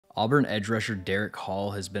Auburn edge rusher Derick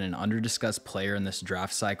Hall has been an underdiscussed player in this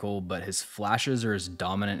draft cycle, but his flashes are as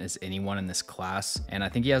dominant as anyone in this class, and I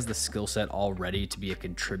think he has the skill set already to be a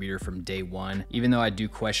contributor from day one, even though I do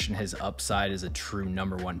question his upside as a true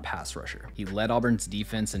 #1 pass rusher. He led Auburn's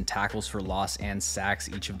defense in tackles for loss and sacks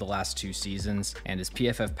each of the last 2 seasons, and his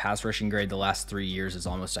PFF pass rushing grade the last 3 years is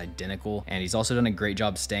almost identical, and he's also done a great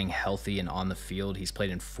job staying healthy and on the field. He's played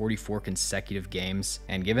in 44 consecutive games,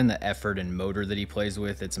 and given the effort and motor that he plays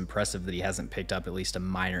with, it's impressive that he hasn't picked up at least a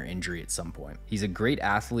minor injury at some point. He's a great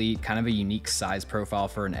athlete, kind of a unique size profile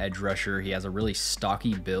for an edge rusher. He has a really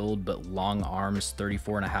stocky build, but long arms,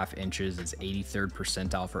 34.5 inches is 83rd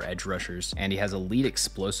percentile for edge rushers, and he has elite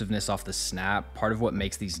explosiveness off the snap. Part of what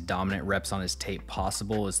makes these dominant reps on his tape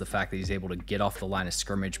possible is the fact that he's able to get off the line of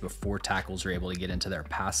scrimmage before tackles are able to get into their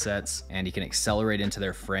pass sets, and he can accelerate into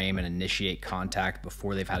their frame and initiate contact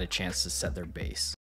before they've had a chance to set their base.